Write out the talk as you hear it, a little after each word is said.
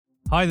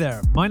Hi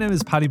there, my name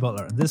is Paddy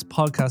Butler and this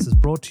podcast is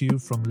brought to you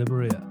from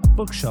Libreria, a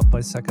bookshop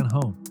by Second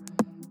Home.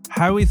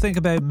 How we think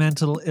about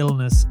mental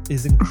illness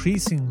is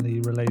increasingly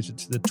related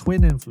to the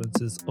twin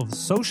influences of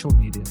social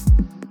media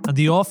and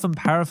the often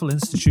powerful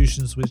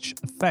institutions which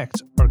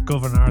affect or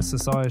govern our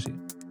society.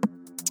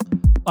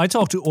 I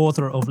talked to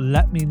author of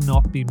Let Me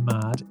Not Be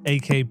Mad,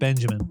 A.K.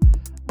 Benjamin,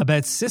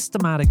 about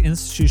systematic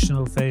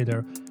institutional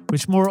failure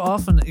which more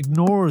often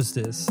ignores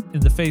this in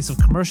the face of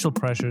commercial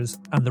pressures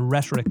and the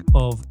rhetoric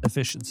of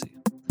efficiency.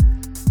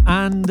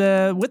 And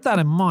with that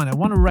in mind, I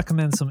want to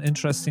recommend some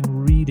interesting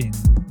reading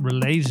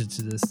related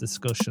to this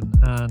discussion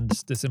and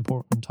this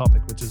important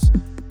topic, which is,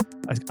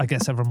 I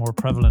guess, ever more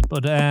prevalent.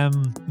 But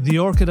The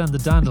Orchid and the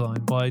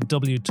Dandelion by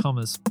W.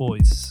 Thomas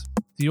Boyce.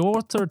 The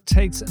author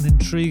takes an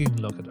intriguing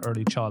look at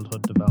early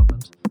childhood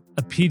development.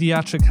 A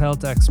pediatric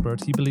health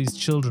expert, he believes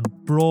children,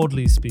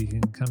 broadly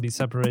speaking, can be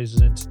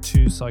separated into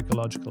two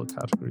psychological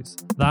categories,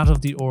 that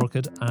of the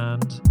orchid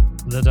and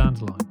the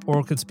dandelion.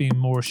 Orchids being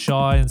more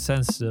shy and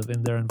sensitive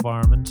in their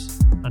environment,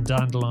 and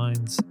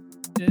dandelions,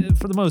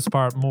 for the most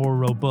part, more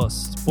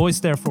robust. Boyce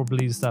therefore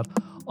believes that,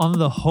 on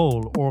the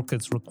whole,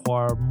 orchids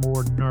require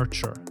more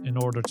nurture in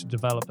order to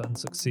develop and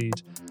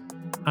succeed,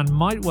 and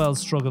might well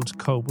struggle to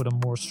cope with a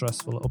more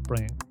stressful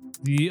upbringing.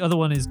 The other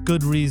one is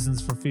Good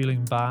Reasons for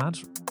Feeling Bad,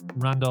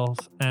 Randolph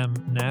M.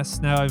 Ness.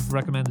 Now, I've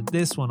recommended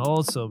this one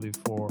also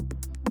before,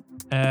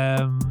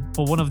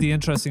 but one of the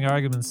interesting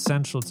arguments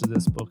central to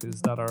this book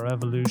is that our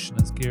evolution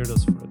has geared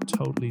us for a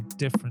totally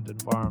different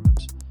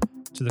environment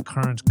to the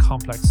current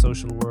complex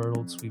social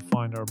worlds we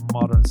find our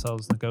modern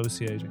selves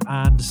negotiating.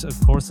 And,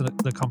 of course,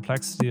 the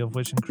complexity of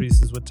which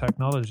increases with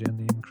technology and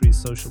the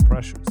increased social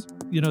pressures.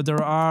 You know,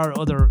 there are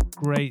other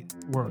great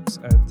works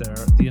out there.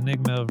 The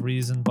Enigma of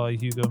Reason by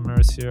Hugo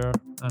Mercier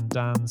and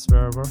Dan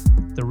Sperber.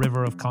 The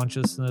River of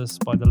Consciousness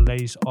by the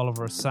late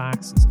Oliver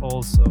Sacks is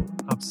also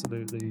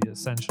absolutely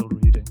essential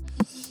reading.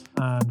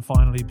 And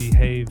finally,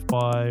 Behave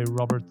by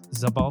Robert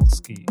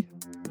Zabalski.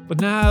 But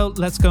now,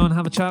 let's go and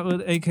have a chat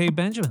with A.K.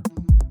 Benjamin.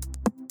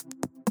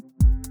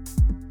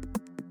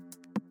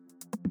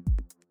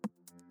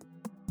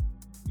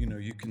 You know,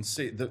 you can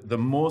see that the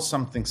more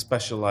something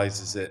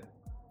specializes it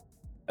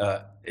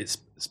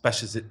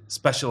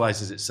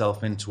specializes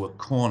itself into a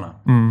corner,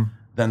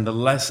 then the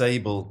less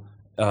able,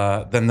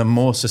 then the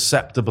more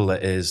susceptible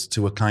it is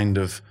to a kind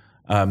of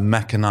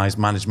mechanized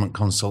management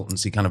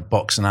consultancy, kind of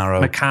box and arrow,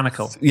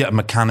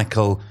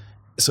 mechanical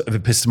sort of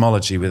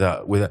epistemology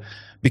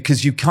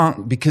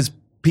because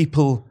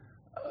people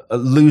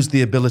lose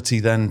the ability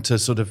then to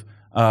sort of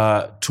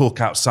talk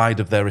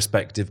outside of their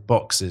respective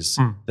boxes.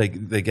 They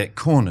get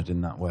cornered in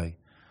that way.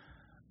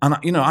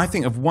 And I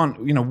think of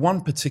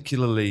one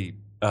particularly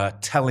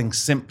telling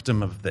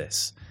symptom of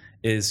this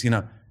is,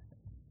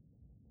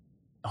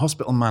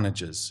 hospital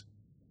managers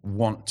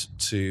want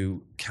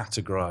to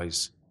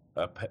categorize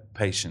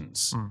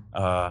patients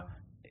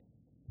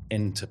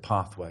into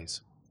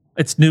pathways.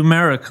 It's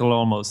numerical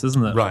almost,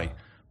 isn't it? Right.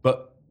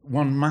 But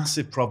one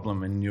massive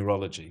problem in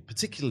neurology,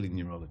 particularly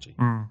neurology,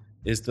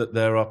 is that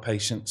there are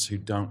patients who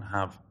don't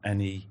have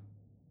any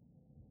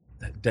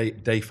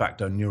de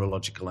facto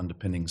neurological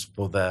underpinnings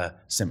for their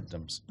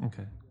symptoms.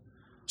 Okay.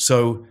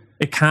 So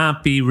it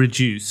can't be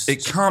reduced.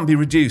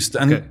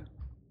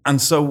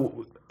 And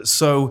so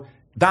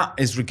that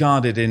is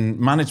regarded in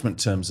management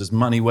terms as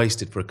money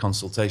wasted for a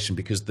consultation,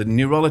 because the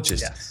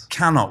neurologist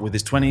cannot, with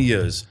his 20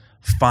 years,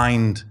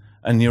 find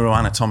a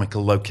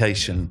neuroanatomical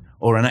location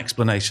or an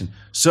explanation.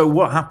 So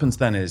what happens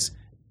then is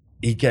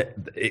it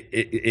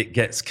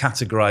gets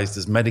categorized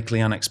as medically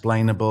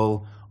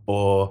unexplainable,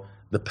 or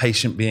the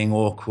patient being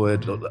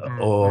awkward,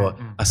 or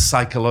a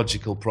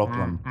psychological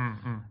problem.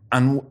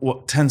 And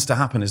what tends to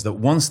happen is that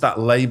once that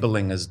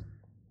labeling has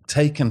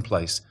taken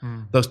place,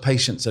 those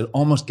patients are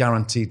almost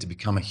guaranteed to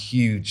become a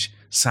huge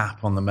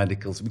sap on the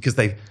medicals, because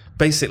they've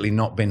basically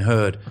not been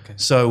heard. Okay.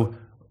 So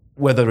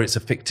whether it's a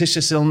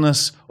fictitious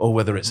illness, or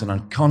whether it's an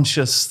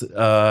unconscious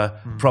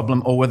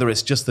problem, or whether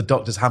it's just the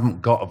doctors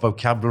haven't got a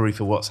vocabulary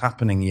for what's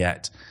happening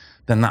yet,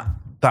 then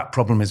that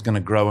problem is going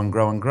to grow and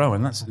grow and grow.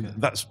 And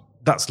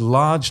that's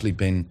largely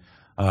been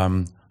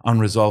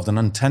unresolved and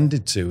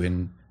untended to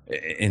in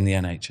the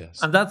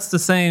NHS. And that's the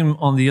same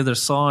on the other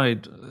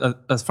side,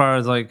 as far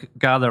as I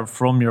gather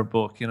from your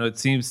book. It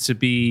seems to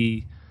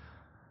be,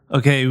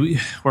 okay,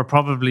 we're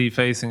probably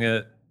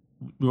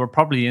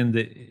in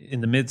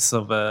the midst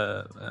of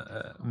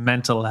a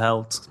mental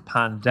health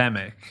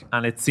pandemic,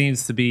 and it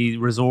seems to be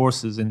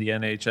resources in the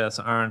NHS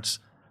aren't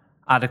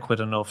adequate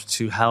enough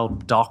to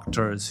help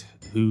doctors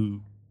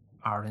who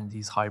are in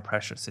these high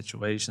pressure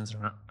situations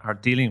and are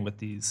dealing with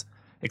these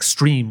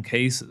extreme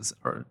cases.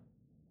 Or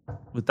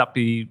would that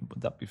be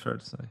fair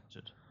to say?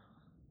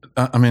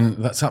 I mean,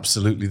 that's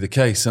absolutely the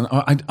case, and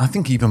I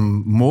think even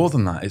more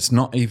than that, it is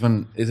not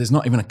even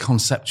a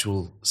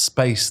conceptual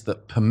space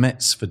that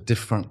permits for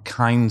different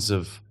kinds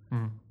of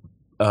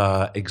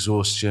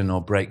exhaustion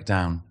or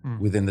breakdown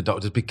within the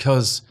doctors,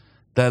 because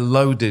they're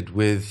loaded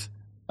with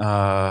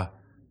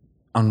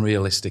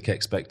unrealistic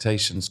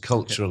expectations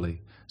culturally.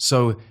 Okay.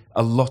 So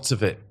a lot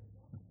of it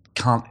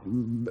can't.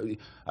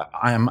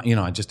 I am,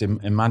 I just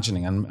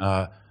imagining, and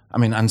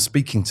and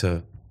speaking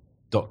to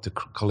doctor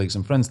colleagues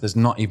and friends, there's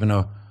not even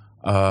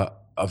a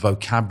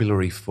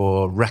vocabulary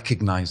for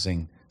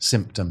recognizing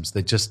symptoms.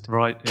 They just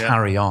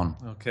carry on.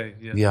 Okay.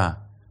 Yeah. Yeah,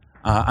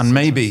 and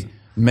maybe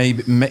the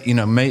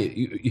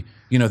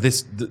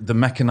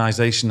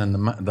mechanization and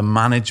the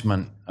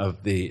management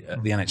of the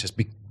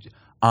NHS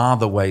are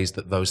the ways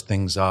that those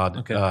things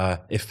are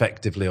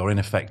effectively or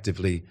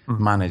ineffectively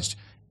managed.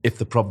 If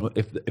the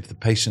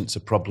patient's a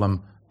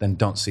problem, then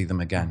don't see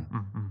them again.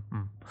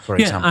 For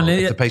example,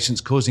 if the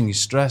patient's causing you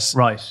stress,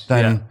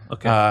 then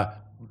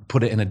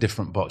put it in a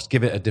different box,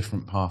 give it a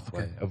different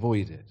pathway,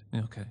 avoid it.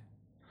 Okay.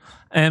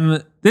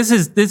 This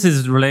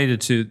is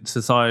related to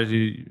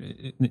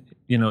society.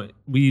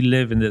 We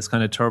live in this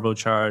kind of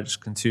turbocharged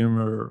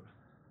consumer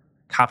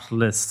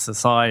capitalist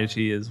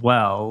society as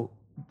well.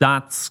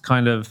 That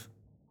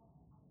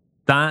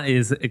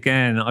is,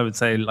 again, I would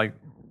say, like,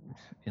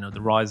 the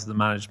rise of the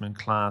management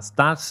class.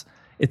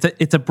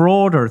 It's a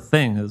broader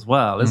thing as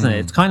well, isn't it?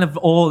 It's kind of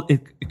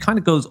it kind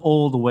of goes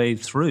all the way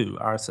through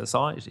our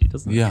society,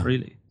 doesn't it?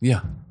 Really?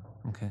 Yeah.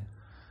 Okay.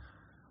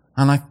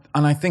 And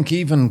I think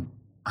even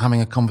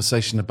having a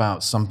conversation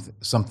about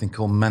something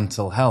called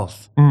mental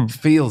health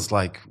feels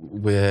like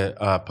we're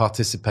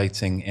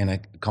participating in a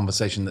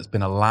conversation that's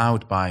been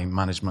allowed by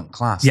management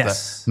class.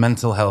 Yes. That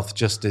mental health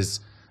just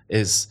is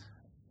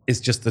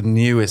just the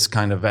newest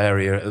kind of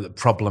area,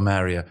 problem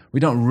area.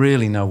 We don't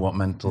really know what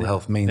mental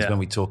health means when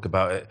we talk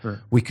about it.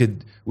 Sure. We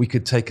could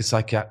take a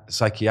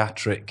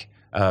psychiatric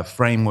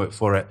framework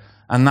for it,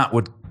 and that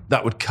would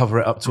cover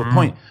it up to a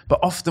point. But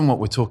often what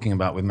we're talking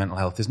about with mental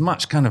health is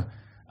much kind of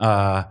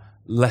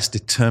less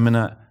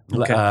determinate,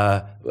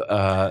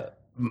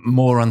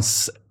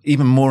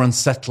 even more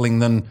unsettling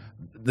than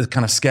the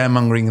kind of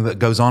scaremongering that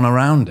goes on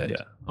around it.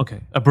 Yeah.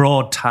 Okay. A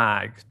broad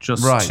tag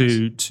just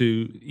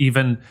to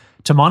even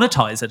to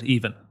monetize it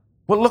even.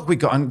 Well, look, we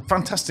got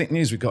fantastic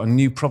news. We've got a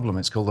new problem.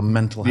 It's called the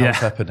mental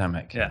health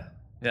epidemic. Yeah.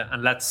 Yeah.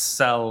 And let's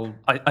sell.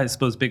 I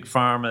suppose Big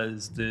Pharma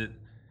is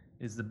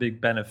the big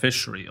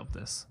beneficiary of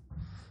this,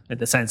 in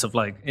the sense of,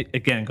 like,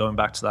 again, going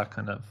back to that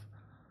kind of,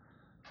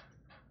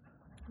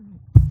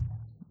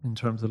 in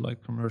terms of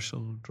like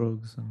commercial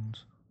drugs and.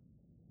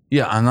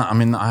 Yeah,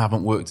 and I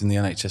haven't worked in the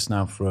NHS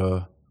now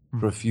for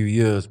a few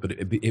years, but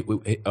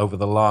it over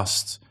the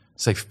last,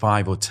 say,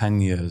 5 or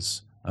 10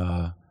 years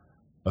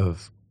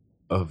of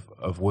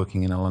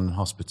working in a London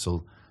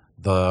hospital,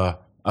 the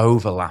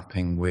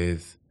overlapping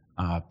with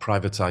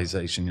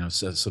privatization,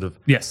 sort of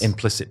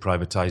implicit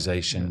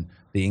privatization,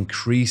 the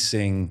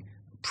increasing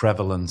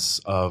prevalence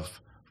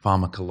of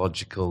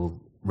pharmacological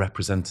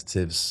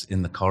representatives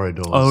in the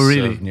corridors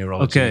of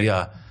neurology. Okay.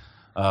 Yeah.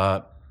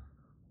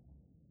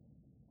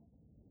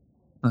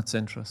 That's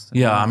interesting.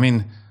 Yeah,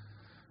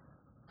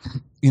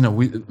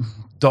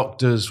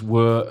 doctors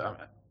were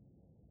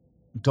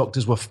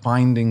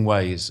finding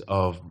ways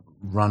of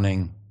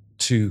running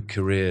two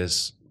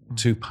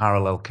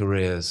parallel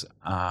careers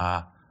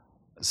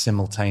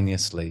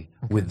simultaneously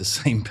with the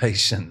same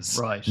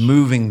patients,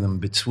 moving them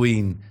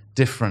between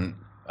different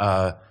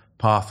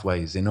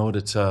pathways in order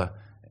to,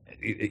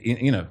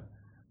 I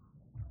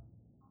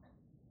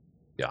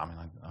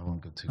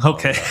won't go too far.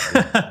 Okay.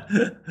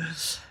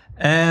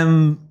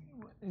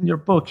 In your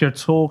book, you're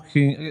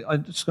talking.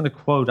 I'm just going to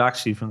quote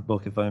actually from the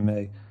book, if I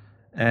may.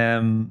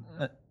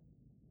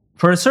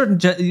 For a certain,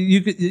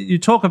 you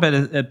talk about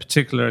a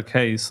particular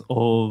case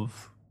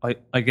of,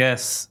 I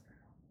guess,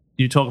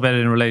 you talk about it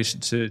in relation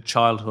to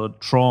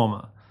childhood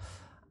trauma,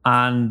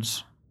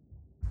 and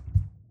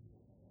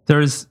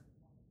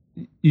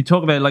you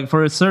talk about, like,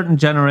 for a certain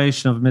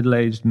generation of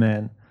middle-aged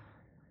men,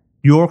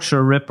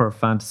 Yorkshire Ripper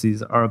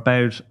fantasies are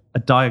about a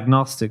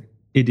diagnostic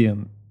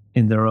idiom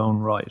in their own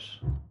right.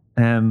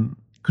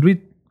 Could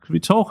we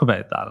talk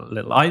about that a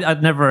little?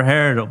 I'd never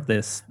heard of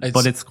this,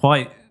 but it's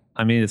quite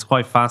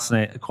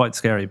fascinating, quite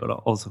scary, but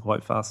also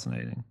quite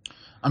fascinating.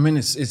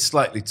 It's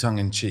slightly tongue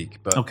in cheek,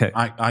 but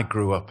I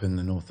grew up in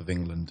the north of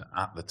England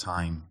at the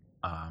time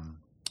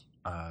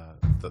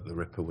that the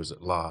Ripper was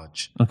at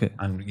large. Okay,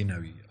 and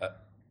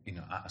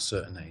at a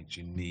certain age,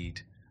 you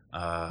need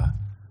a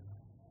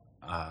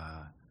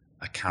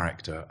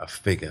character, a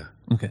figure,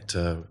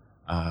 to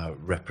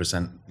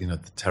represent, the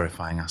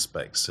terrifying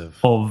aspects of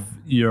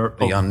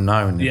the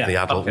unknown in the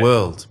adult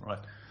world. Right.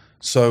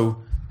 So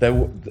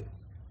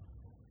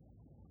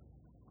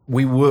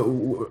we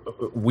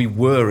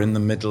were in the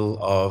middle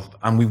of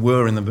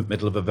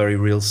a very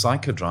real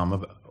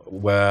psychodrama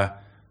where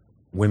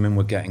women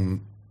were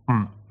getting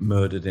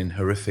murdered in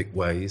horrific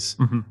ways,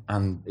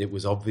 and it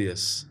was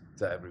obvious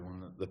to everyone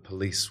that the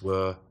police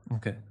were,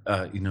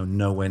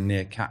 nowhere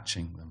near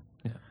catching them.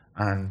 Yeah.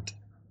 And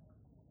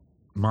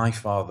my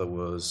father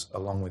was,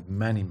 along with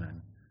many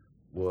men,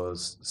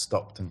 was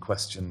stopped and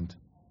questioned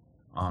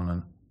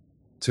on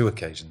 2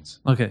 occasions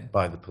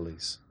by the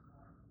police.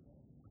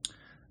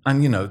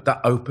 And,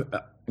 that opened,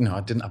 I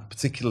didn't have a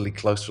particularly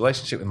close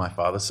relationship with my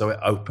father, so it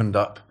opened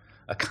up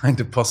a kind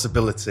of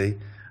possibility.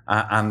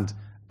 And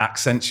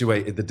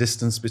accentuated the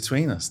distance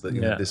between us. That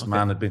this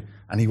man had been,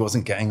 and he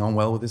wasn't getting on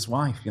well with his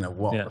wife.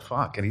 What the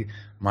fuck? And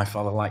my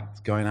father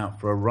liked going out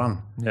for a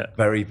run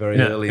very, very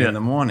early in the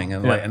morning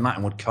and late at night,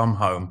 and would come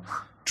home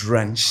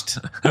drenched,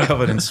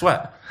 covered in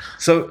sweat.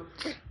 So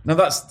now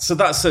that's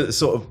a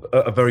sort of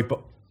a very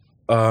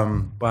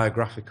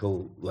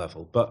biographical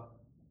level, but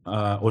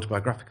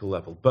autobiographical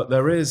level. But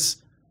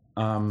there's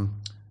a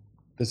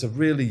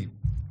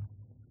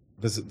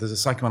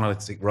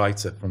psychoanalytic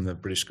writer from the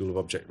British School of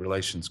Object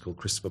Relations called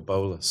Christopher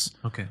Bolus,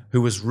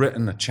 who has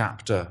written a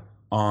chapter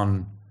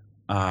on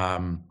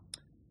how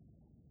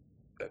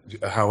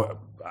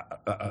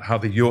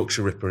the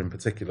Yorkshire Ripper in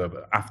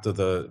particular, after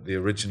the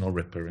original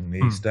Ripper in the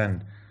East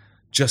End,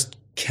 just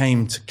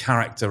came to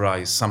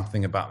characterize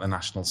something about the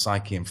national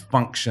psyche and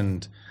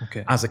functioned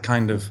as a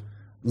kind of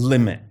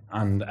limit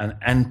and an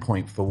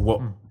endpoint for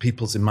what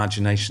people's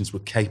imaginations were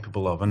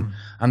capable of. And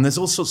there's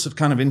all sorts of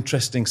kind of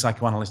interesting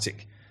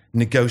psychoanalytic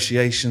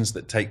negotiations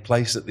that take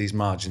place at these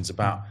margins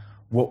about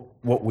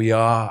what we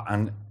are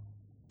and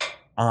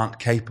aren't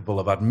capable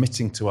of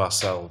admitting to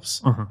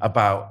ourselves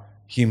about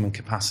human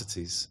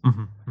capacities.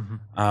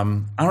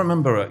 I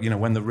remember,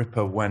 when the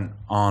Ripper went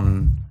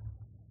on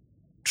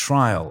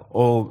trial,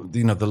 all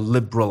the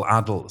liberal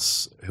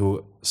adults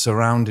who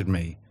surrounded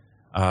me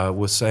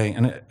were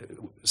saying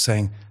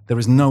there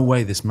is no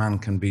way this man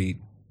can be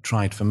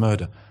tried for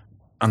murder,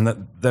 and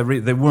that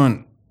they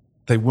weren't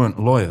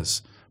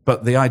lawyers.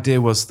 But the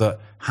idea was that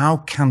how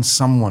can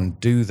someone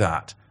do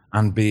that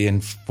and be in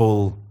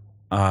fully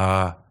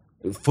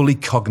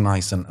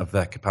cognizant of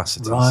their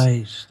capacities?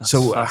 Right.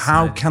 So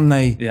how can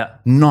they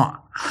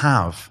not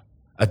have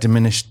a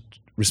diminished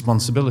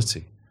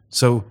responsibility?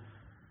 So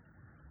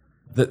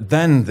that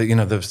then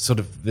the sort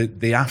of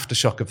the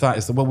aftershock of that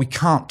is that we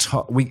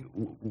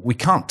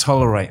can't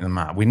tolerate the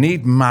mad. We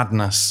need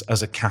madness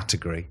as a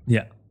category.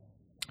 Yeah.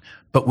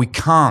 But we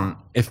can't,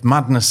 if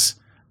madness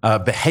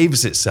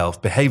behaves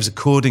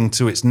according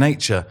to its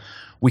nature,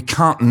 we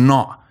can't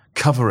not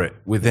cover it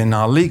within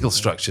our legal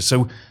structure.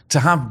 So to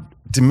have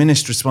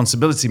diminished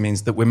responsibility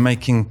means that we're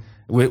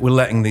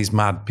letting these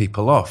mad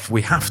people off.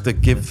 We have to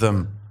give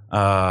them,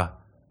 that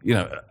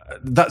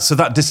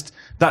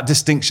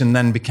distinction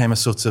then became a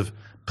sort of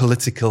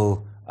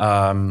political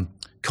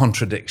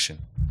contradiction.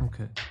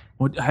 Okay.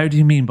 How do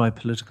you mean by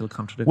political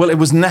contradiction? Well, it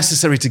was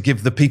necessary to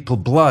give the people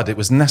blood. It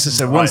was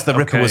necessary. Once the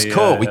Ripper was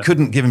caught, we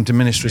couldn't give him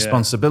diminished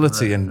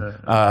responsibility and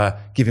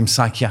give him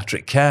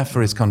psychiatric care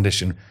for his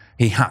condition.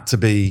 He had to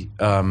be.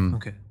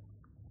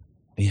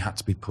 He had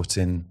to be put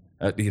in.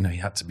 He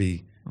had to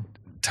be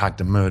tagged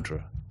a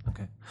murderer.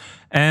 Okay.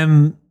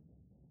 And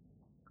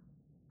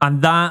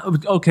that.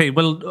 Okay.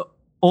 Well,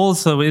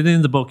 also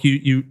within the book,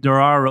 you there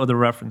are other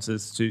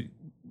references to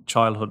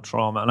childhood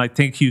trauma, and I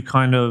think you're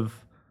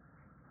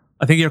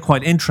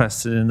quite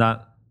interested in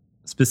that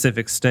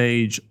specific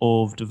stage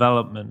of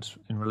development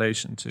in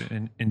relation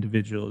to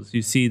individuals.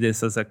 You see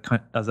this as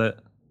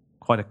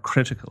quite a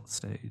critical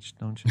stage,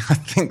 don't you?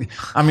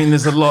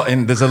 There's a lot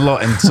in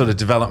sort of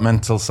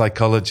developmental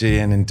psychology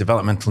and in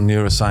developmental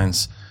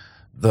neuroscience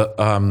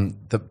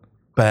that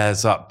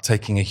bears up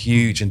taking a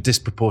huge and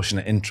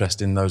disproportionate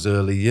interest in those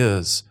early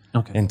years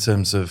in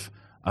terms of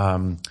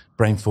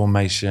brain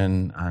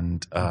formation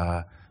and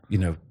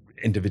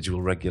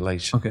individual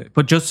regulation. Okay,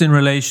 but just in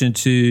relation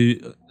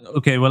to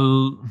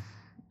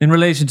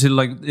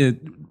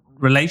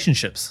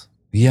relationships.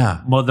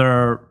 Yeah.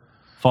 Mother,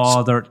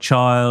 father,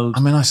 child.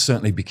 I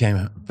certainly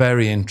became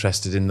very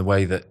interested in the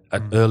way that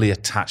early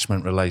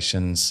attachment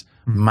relations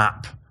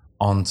map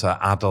onto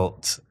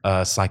adult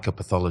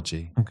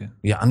psychopathology. Okay.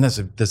 Yeah, and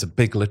there's a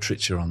big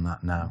literature on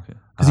that now. Okay.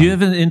 Because you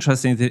have an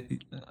interesting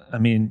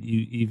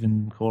you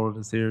even call it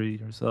a theory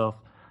yourself.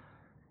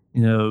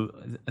 I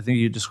think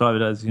you describe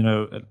it as,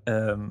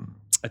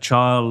 a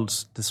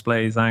child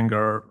displays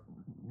anger,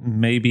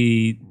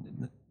 maybe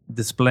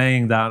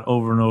displaying that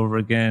over and over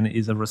again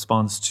is a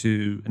response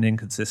to an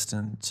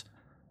inconsistent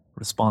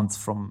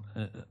response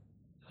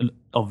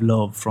of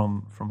love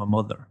from a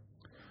mother.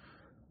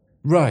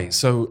 Right.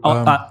 So,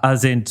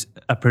 as in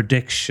a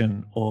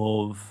prediction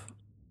of.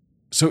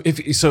 So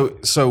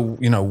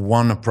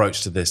one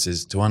approach to this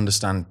is to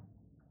understand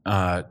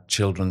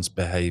children's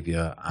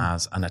behavior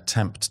as an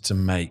attempt to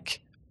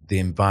make the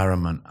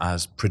environment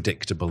as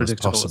predictable as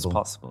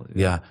possible.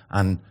 Yeah,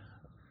 and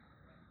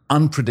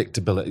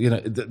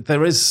unpredictability.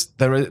 There is.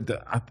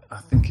 I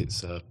think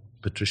it's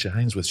Patricia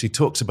Hainsworth. She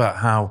talks about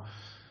how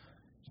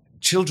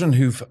children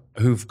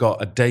who've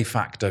got a de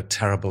facto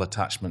terrible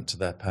attachment to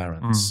their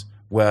parents,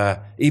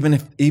 where even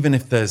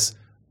if there's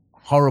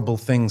horrible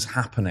things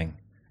happening,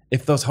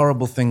 if those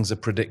horrible things are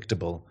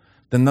predictable,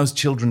 then those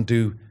children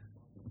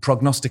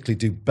prognostically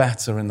do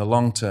better in the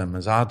long term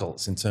as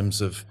adults in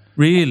terms of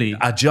really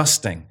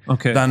adjusting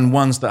than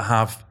ones that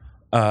have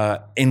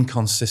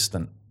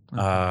inconsistent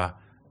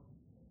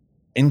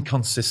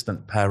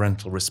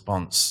parental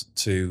response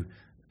to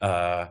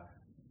the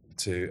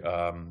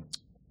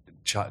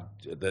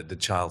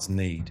child's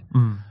need.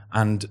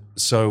 And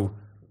so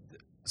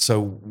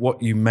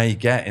what you may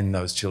get in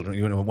those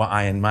children, what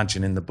I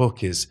imagine in the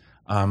book is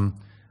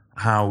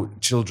how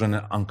children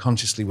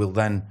unconsciously will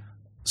then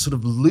sort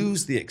of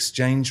lose the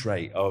exchange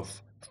rate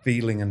of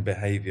feeling and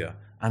behavior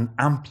and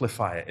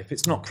amplify it if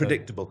it's not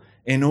predictable,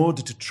 in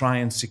order to try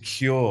and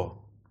secure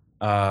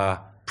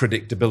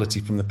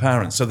predictability from the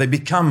parents. So they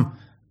become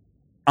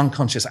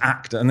unconscious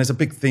actor, and there's a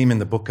big theme in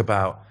the book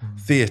about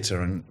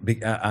theatre and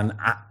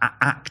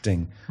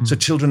acting. So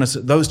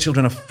those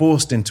children are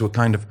forced into a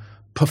kind of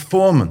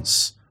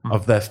performance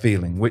of their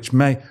feeling, which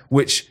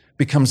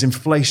becomes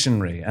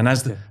inflationary, and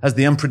as the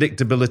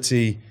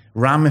unpredictability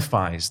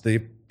ramifies, the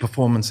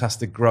performance has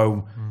to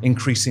grow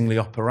increasingly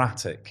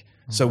operatic.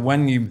 So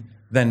when you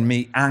then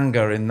meet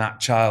anger in that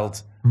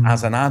child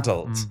as an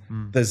adult,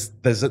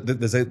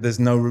 there's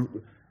no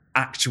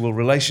actual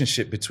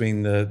relationship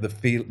between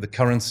the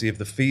currency of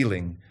the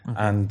feeling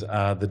and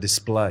the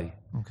display.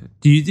 Okay.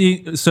 Do you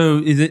think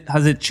so?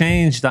 Has it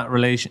changed that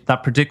relation,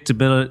 that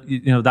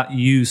predictability? That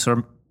use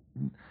or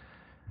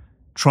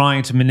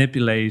trying to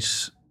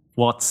manipulate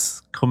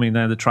what's coming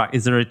down the track.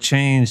 Is there a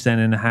change then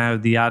in how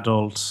the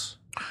adult?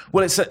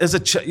 Well, as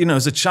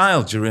a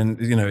child, you're in.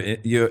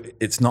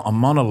 It's not a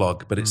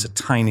monologue, but it's a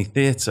tiny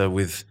theatre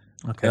with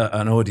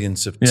an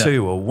audience of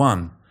 2 or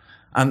 1,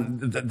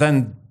 and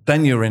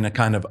then you're in a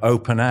kind of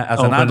open air. As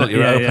an adult,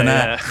 you're open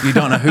air. Yeah. You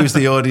don't know who's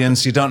the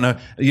audience. You don't know.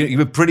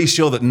 You're pretty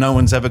sure that no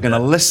one's ever going to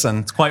listen.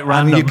 It's quite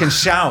random. And you can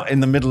shout in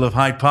the middle of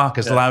Hyde Park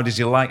as loud as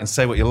you like and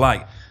say what you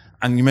like,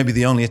 and maybe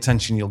the only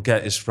attention you'll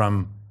get is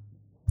from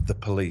the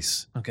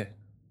police. Okay.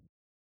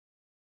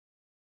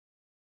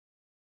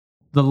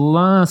 The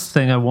last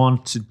thing I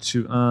wanted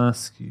to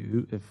ask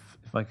you, if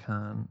I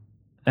can,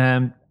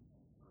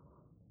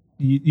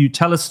 you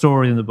tell a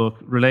story in the book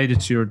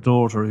related to your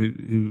daughter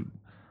who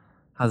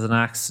has an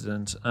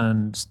accident,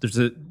 and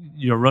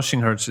you're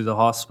rushing her to the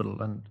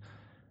hospital, and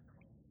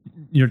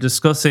you're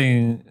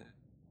discussing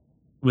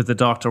with the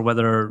doctor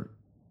whether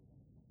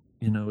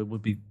it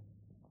would be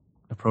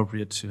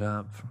appropriate to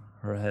have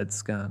her head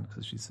scanned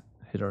because she's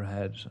hit her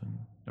head,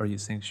 or you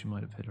think she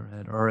might have hit her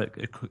head, or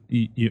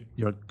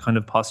you're kind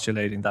of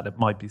postulating that it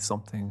might be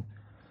something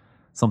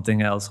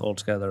else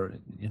altogether,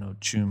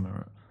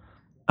 tumor.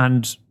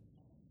 And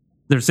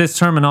there's this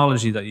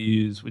terminology that you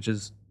use, which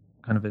is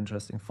kind of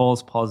interesting: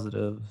 false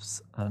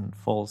positives and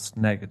false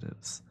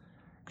negatives.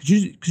 Could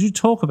you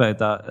talk about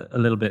that a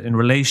little bit in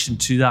relation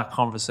to that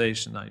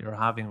conversation that you're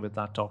having with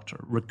that doctor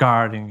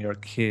regarding your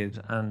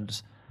kid,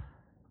 and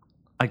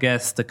I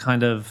guess the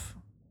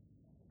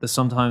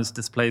sometimes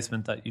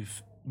displacement that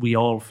we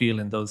all feel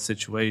in those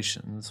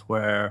situations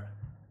where,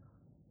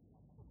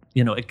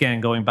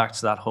 again, going back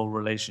to that whole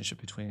relationship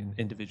between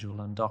individual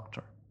and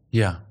doctor.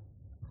 Yeah.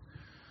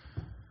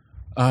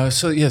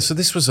 So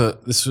this was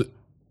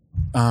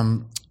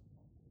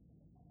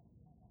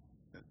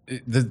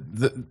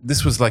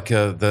like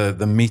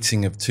the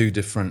meeting of two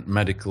different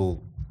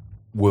medical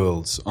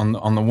worlds.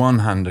 On the one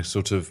hand, a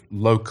sort of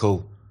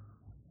local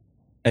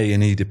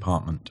A&E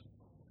department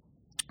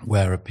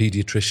where a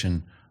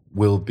pediatrician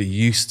will be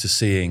used to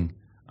seeing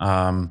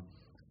a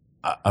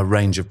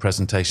range of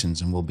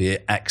presentations and will be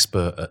an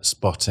expert at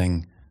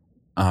spotting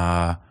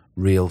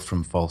real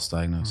from false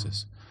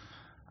diagnosis.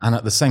 And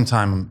at the same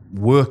time,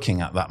 working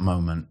at that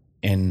moment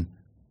in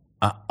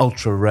an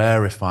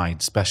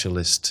ultra-rarefied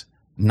specialist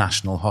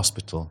national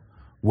hospital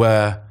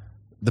where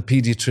the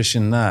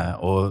pediatrician there,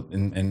 or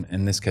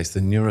in this case, the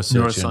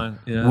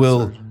neurosurgeon,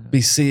 will be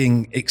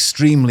seeing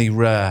extremely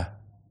rare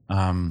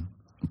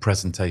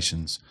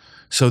presentations.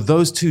 So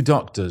those two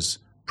doctors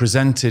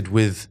presented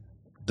with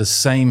the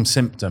same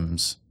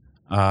symptoms,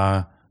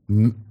 will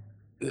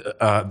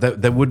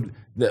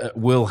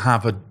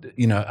have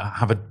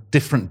a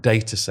different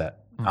data set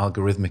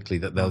algorithmically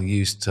that they'll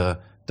use to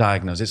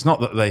diagnose. It's not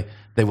that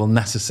they will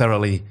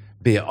necessarily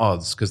be at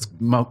odds, because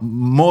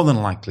more than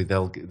likely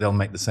they'll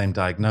make the same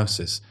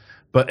diagnosis,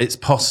 but it's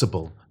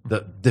possible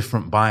that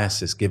different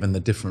biases, given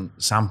the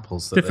different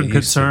samples that different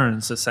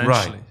concerns, essentially,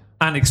 right,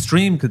 and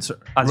extreme concern,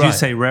 as you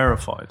say,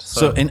 rarefied.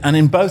 So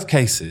in both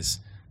cases,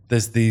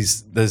 there's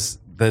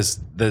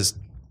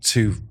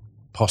two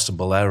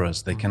possible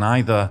errors. They can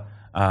either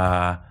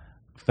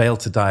fail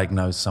to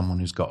diagnose someone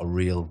who's got a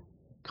real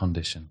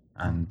condition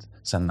and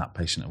send that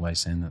patient away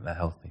saying that they're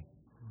healthy,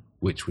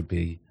 which would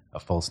be a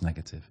false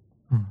negative.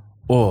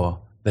 Or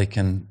they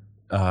can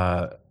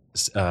do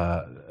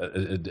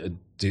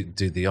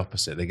the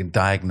opposite. They can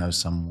diagnose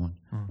someone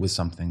with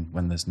something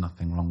when there's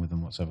nothing wrong with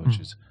them whatsoever, which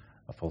is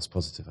a false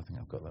positive. I think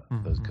I've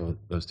got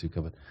those two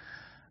covered.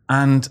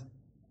 And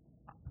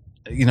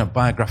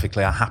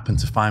biographically, I happened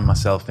to find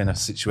myself in a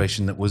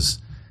situation that was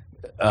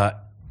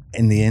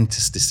in the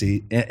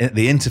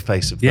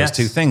interface of those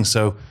two things.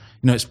 So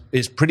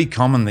it's pretty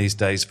common these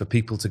days for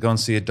people to go and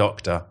see a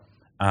doctor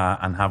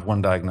and have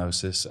one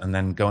diagnosis, and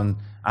then go and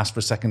ask for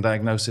a second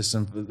diagnosis,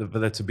 and for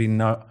there to be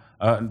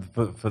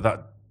for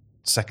that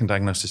second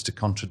diagnosis to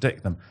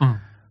contradict them.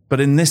 But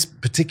in this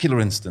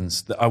particular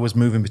instance, that I was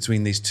moving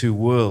between these two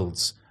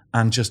worlds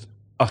and just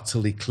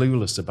utterly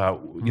clueless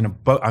about,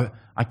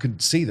 I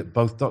could see that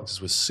both doctors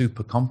were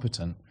super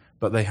competent,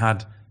 but they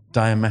had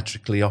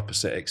diametrically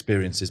opposite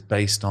experiences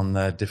based on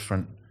their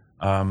different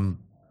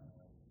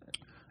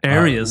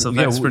areas of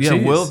expertise.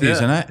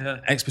 Worldviews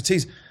and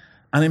expertise.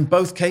 And in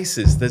both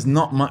cases, there's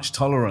not much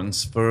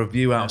tolerance for a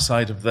view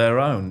outside of their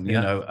own, you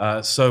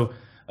know. So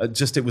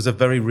it was a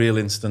very real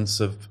instance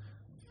of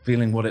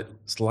feeling what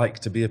it's like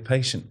to be a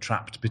patient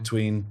trapped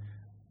between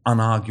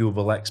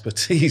unarguable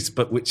expertise,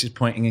 but which is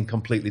pointing in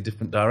completely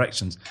different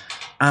directions.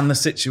 And the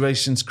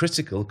situation's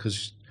critical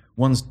because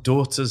one's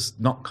daughter's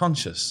not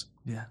conscious.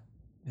 Yeah.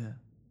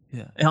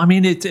 I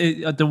mean,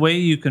 the way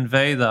you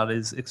convey that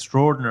is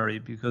extraordinary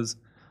because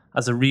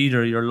as a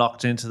reader, you're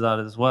locked into that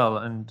as well.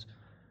 And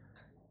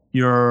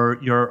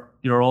you're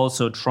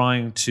also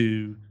trying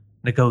to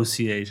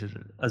negotiate it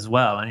as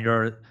well. And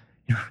you're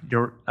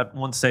at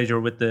one stage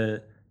you're with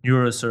the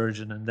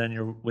neurosurgeon and then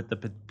you're with the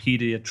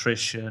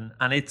pediatrician,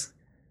 and it's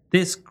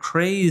this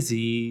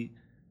crazy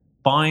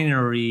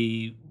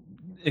binary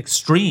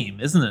extreme,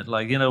 isn't it?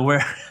 Like, you know,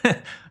 where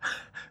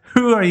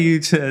who are you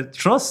to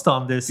trust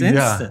on this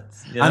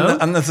instance? You know?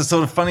 And the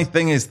sort of funny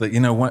thing is that, you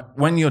know,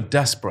 when you're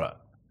desperate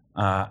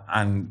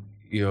and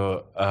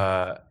you're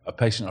a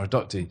patient or a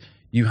doctor,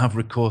 you have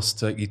recourse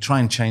to, you try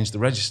and change the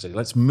register.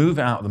 Let's move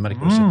it out of the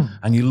medical register.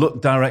 And you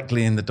look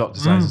directly in the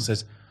doctor's eyes and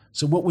says,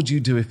 so what would you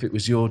do if it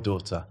was your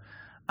daughter?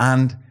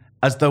 And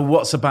as though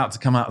what's about to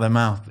come out of their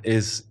mouth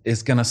is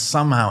going to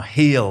somehow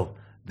heal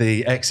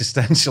the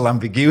existential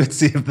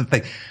ambiguity of the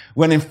thing.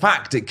 When in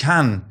fact it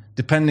can,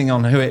 depending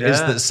on who it is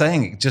that's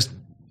saying it, just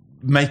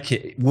make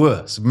it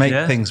worse, make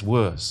things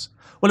worse.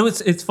 Well,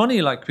 it's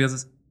funny, like,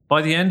 because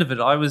by the end of it,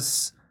 I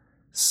was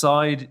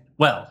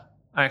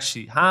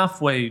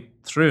halfway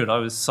through it, I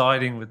was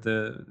siding with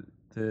the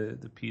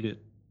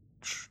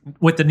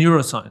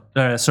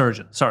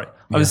surgeon. Sorry,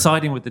 I was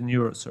siding with the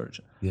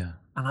neurosurgeon. Yeah,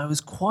 and I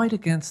was quite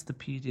against the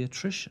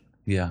pediatrician.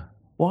 Yeah.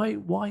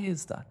 Why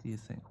is that? Do you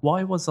think?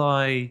 Why was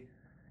I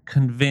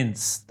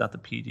convinced that the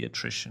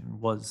pediatrician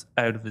was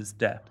out of his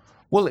depth?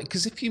 Well,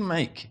 because if you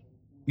make,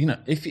 you know,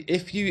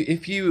 if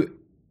you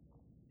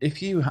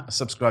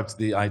subscribe to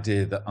the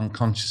idea that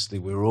unconsciously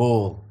we're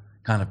all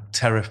kind of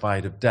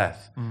terrified of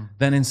death,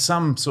 then in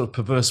some sort of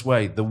perverse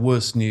way, the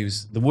worse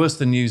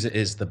the news it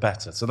is, the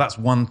better. So that's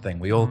one thing.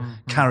 We all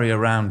carry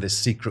around this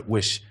secret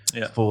wish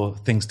for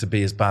things to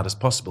be as bad as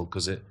possible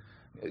because it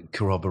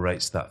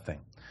corroborates that thing.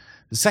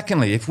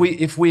 Secondly, if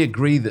we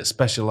agree that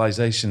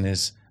specialization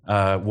is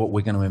what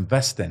we're going to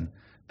invest in,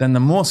 then the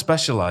more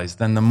specialized,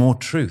 then the more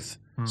truth.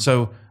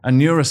 So a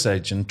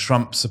neurosurgeon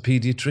trumps a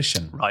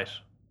pediatrician. Right.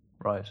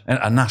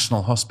 A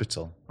national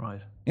hospital.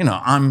 Right. You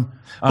know, I'm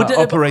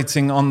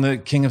operating on the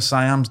King of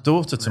Siam's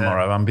daughter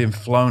tomorrow. I'm being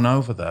flown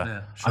over there.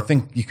 Yeah, sure. I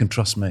think you can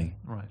trust me.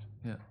 Right.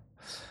 Yeah.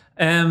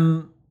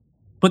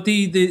 But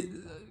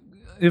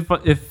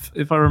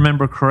if I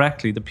remember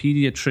correctly, the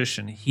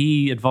pediatrician,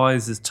 he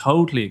advises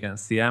totally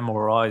against the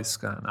MRI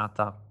scan at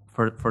that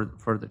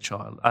for the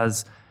child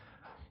as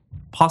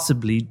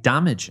possibly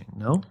damaging.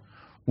 No.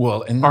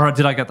 Well, or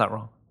did I get that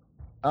wrong?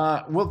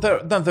 Well,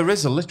 there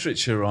is a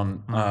literature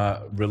on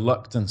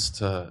reluctance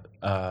to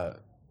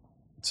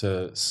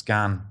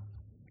scan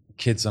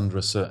kids under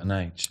a certain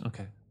age,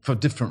 for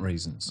different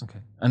reasons.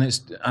 And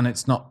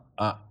it's not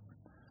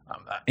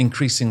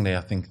increasingly.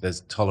 I think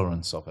there's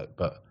tolerance of it,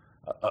 but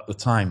at the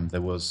time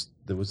there was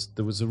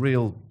a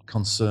real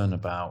concern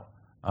about.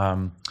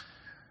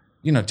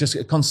 Just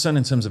a concern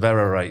in terms of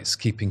error rates,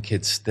 keeping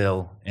kids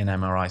still in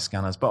MRI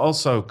scanners, but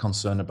also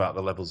concern about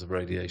the levels of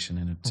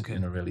radiation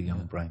in a really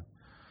young brain.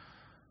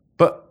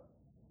 But,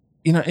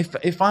 you know,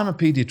 if I'm a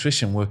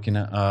pediatrician working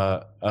at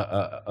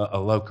a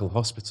local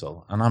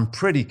hospital, and I'm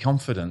pretty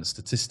confident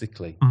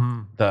statistically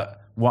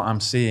that what I'm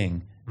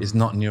seeing is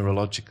not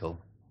neurological,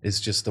 it's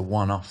just a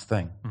one-off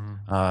thing.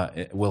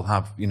 We'll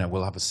have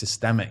a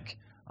systemic,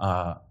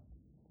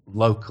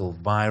 local,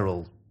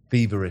 viral,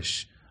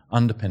 feverish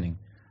underpinning.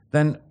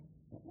 Then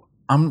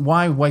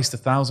why waste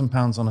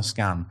 £1,000 on a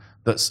scan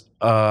that's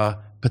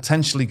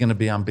potentially going to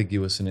be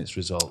ambiguous in its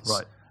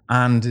results,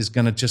 and is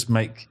going to just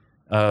make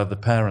the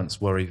parents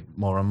worry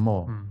more and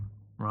more?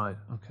 Right.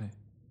 Okay.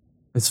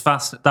 It's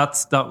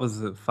that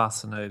was a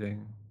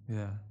fascinating.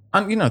 Yeah.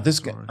 And you know,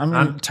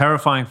 and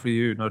terrifying for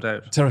you, no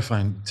doubt.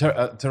 Terrifying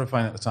at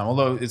the time.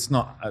 Although it's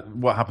not.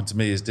 What happened to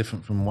me is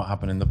different from what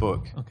happened in the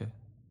book. Okay.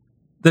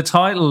 The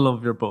title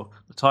of your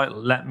book,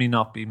 "Let Me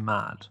Not Be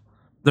Mad."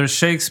 There's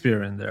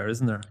Shakespeare in there,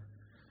 isn't there?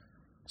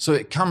 So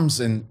it comes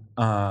in,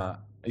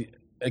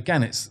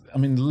 again,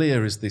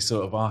 Lear is the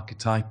sort of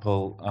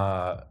archetypal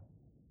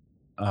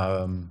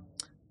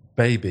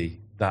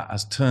baby that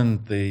has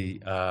turned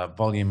the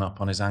volume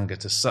up on his anger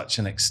to such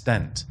an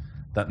extent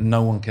that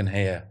no one can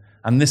hear.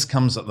 And this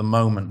comes at the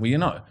moment where you're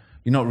not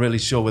really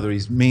sure whether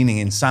he's meaning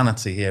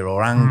insanity here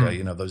or anger,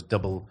 you know, those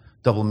double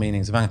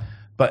meanings of anger.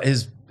 But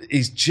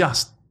he's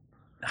just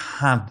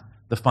had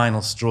the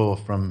final straw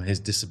from his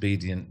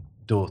disobedient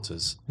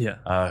daughters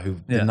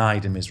who've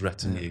denied him his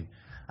retinue,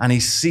 and he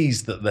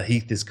sees that the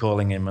heath is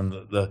calling him and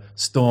that the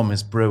storm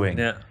is brewing,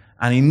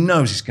 and he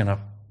knows he's going to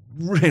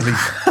really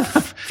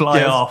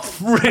fly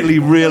off, really,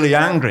 really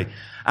angry,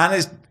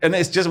 And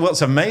it's just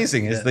what's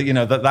amazing is that, you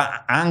know,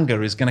 that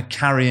anger is going to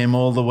carry him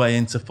all the way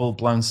into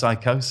full-blown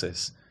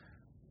psychosis.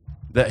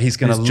 That he's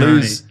going to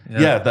lose.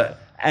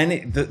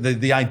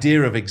 The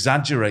idea of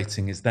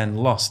exaggerating is then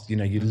lost. You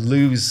know, you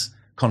lose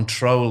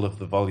control of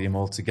the volume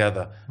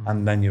altogether,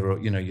 and then you're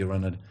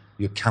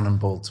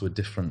cannonballed to a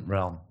different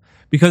realm.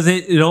 Because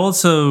it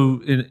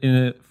also, in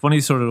a funny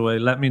sort of way,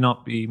 "Let me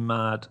not be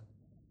mad,"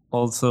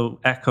 also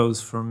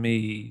echoes for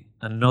me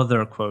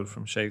another quote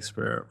from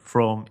Shakespeare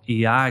from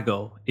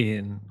Iago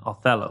in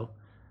Othello,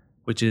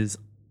 which is,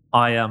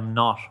 "I am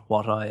not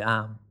what I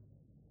am,"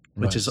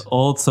 which is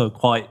also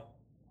quite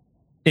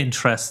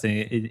interesting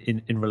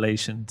in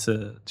relation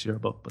to your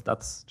book. But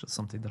that's just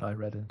something that I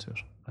read into it.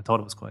 I thought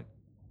it was quite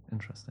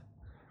interesting.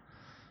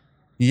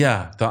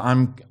 Yeah,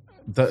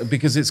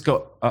 because it's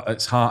got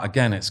its heart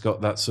again. It's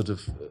got that sort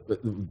of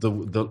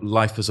the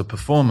life as a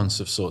performance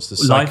of sorts. The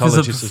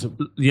psychologist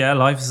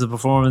life is a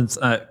performance,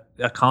 a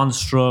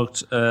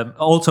construct.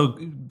 Also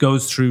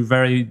goes through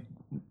very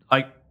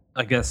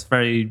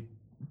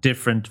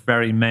different,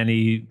 very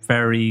many,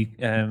 very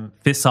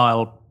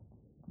fissile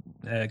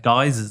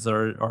guises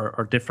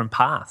or different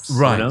paths.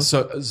 Right. You know?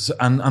 So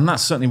and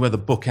that's certainly where the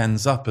book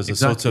ends up as a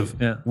sort of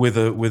with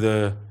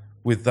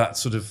that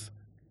sort of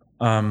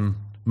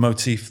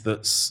motif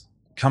that's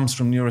comes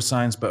from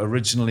neuroscience, but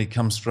originally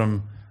comes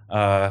from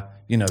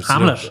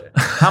Hamlet.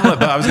 Hamlet.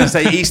 But I was going to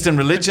say Eastern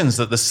religions,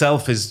 that the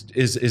self is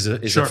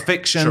a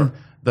fiction,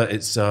 that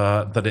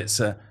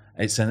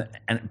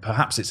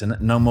perhaps it's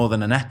no more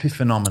than an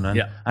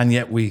epiphenomenon, and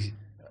yet we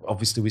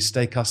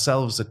stake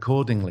ourselves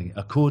according to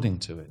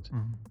it.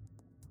 Mm-hmm.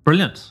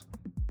 Brilliant.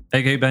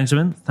 A.K.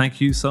 Benjamin, thank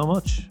you so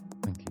much.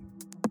 Thank you.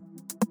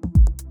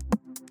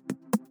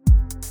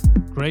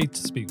 Great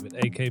to speak with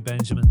A.K.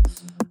 Benjamin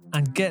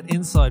and get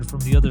insight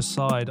from the other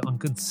side on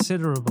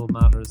considerable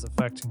matters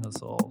affecting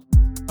us all.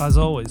 As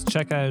always,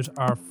 check out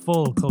our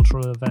full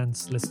cultural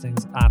events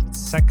listings at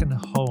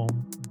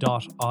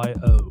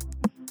secondhome.io.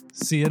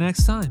 See you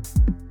next time.